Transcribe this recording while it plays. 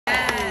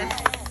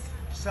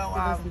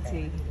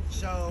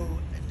So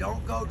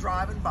don't go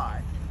driving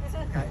by,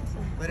 okay?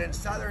 But in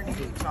southern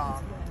Utah,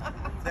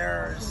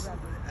 there's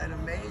an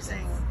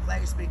amazing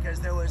place because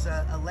there was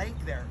a lake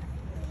there.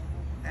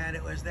 And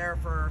it was there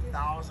for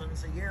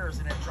thousands of years,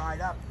 and it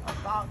dried up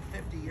about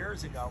 50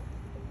 years ago.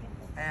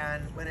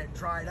 And when it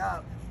dried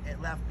up,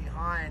 it left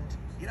behind,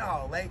 you know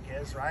how a lake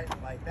is, right?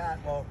 Like that.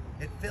 Well,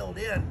 it filled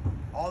in,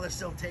 all the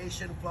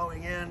siltation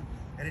flowing in,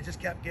 and it just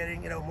kept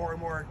getting, you know, more and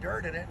more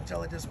dirt in it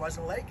until it just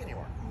wasn't a lake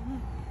anymore.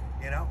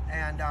 You know,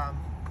 and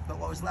but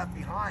what was left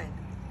behind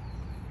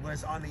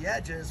was on the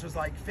edges was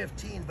like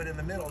 15, but in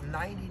the middle,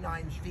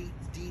 99 feet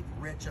deep,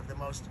 rich of the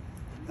most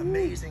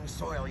amazing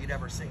soil you'd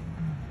ever seen.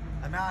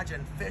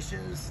 Imagine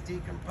fishes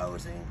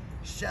decomposing,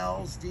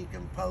 shells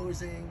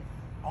decomposing,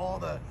 all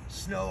the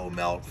snow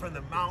melt from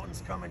the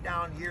mountains coming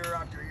down year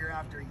after year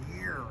after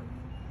year.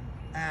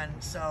 And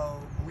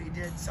so we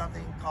did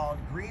something called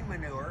green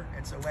manure.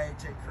 It's a way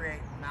to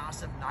create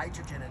massive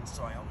nitrogen in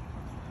soil.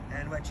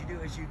 And what you do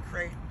is you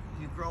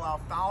grow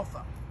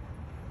alfalfa.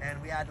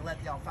 And we had to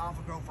let the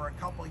alfalfa grow for a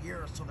couple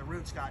years so the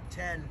roots got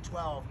 10,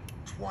 12,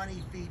 20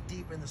 feet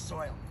deep in the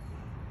soil.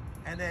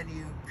 And then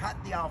you cut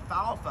the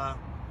alfalfa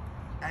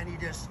and you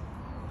just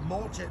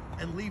mulch it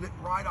and leave it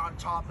right on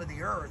top of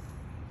the earth,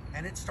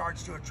 and it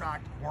starts to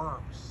attract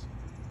worms.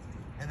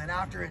 And then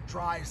after it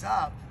dries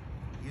up,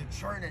 you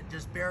churn it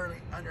just barely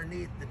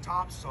underneath the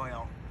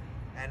topsoil,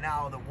 and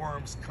now the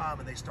worms come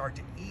and they start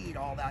to eat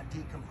all that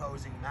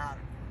decomposing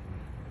matter.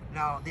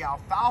 Now the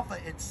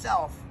alfalfa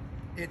itself,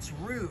 its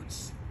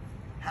roots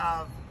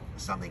have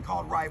something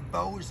called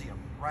ribosium.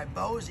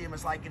 Ribosium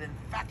is like an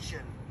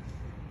infection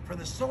for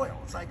the soil.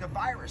 It's like a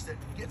virus that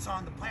gets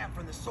on the plant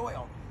from the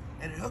soil,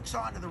 and it hooks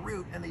onto the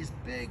root, and these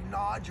big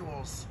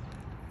nodules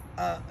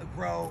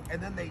grow,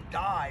 and then they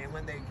die. And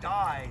when they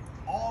die,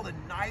 all the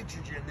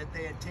nitrogen that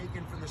they had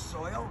taken from the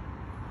soil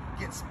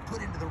gets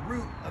put into the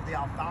root of the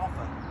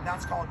alfalfa.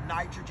 That's called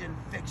nitrogen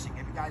fixing.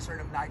 Have you guys heard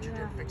of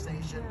nitrogen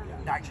fixation?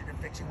 Nitrogen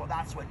fixing, well,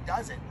 that's what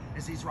does it,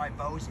 is these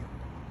ribosium.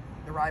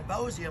 The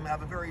ribosium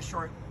have a very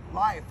short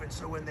life, and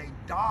so when they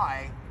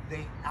die,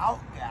 they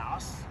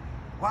outgas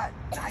what?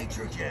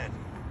 Nitrogen.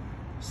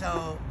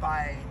 So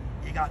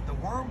you got the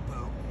worm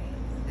poop,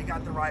 you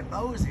got the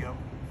ribosium,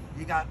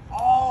 you got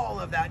all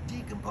of that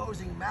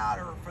decomposing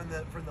matter from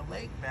the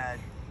lake bed,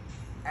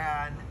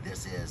 and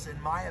this is,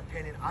 in my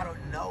opinion, I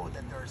don't know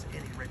that there's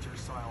any richer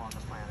soil on the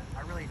planet.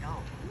 I really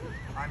don't.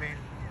 I mean,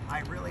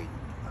 I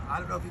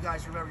don't know if you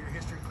guys remember your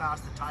history class,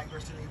 the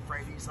Tigris and the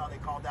Euphrates, how they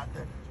called that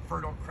the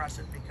Fertile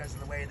Crescent because of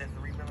the way that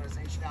the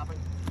remineralization happened.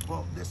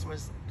 Well, this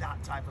was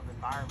that type of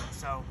environment.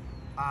 So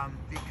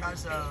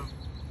because of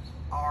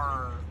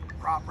our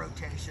crop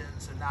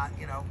rotations and that,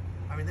 you know,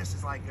 I mean, this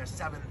is like a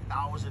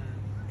 7,000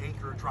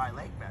 acre dry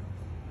lake bed.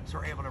 So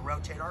we're able to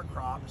rotate our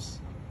crops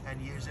and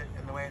use it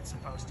in the way it's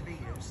supposed to be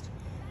used.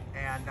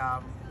 And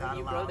that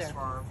allows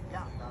for,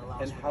 that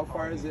allows. And how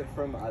far is it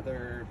from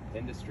other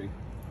industry?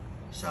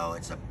 So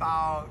it's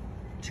about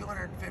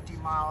 250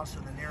 miles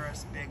from the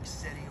nearest big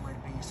city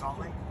would be Salt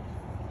Lake.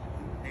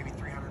 Maybe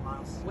 300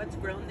 miles. What's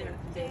grown there,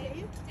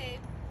 Dave? Dave,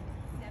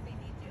 Debbie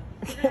needs you.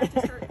 We're going to have to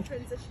start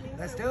transitioning.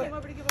 Let's so do we it. came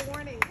over to give a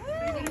warning.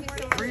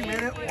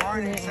 3-minute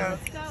warning. So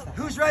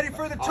who's ready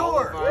for the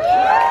tour?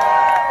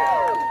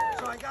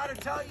 So I got to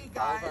tell you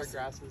guys,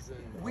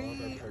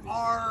 we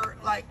are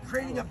like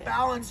creating a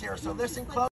balance here. So listen close.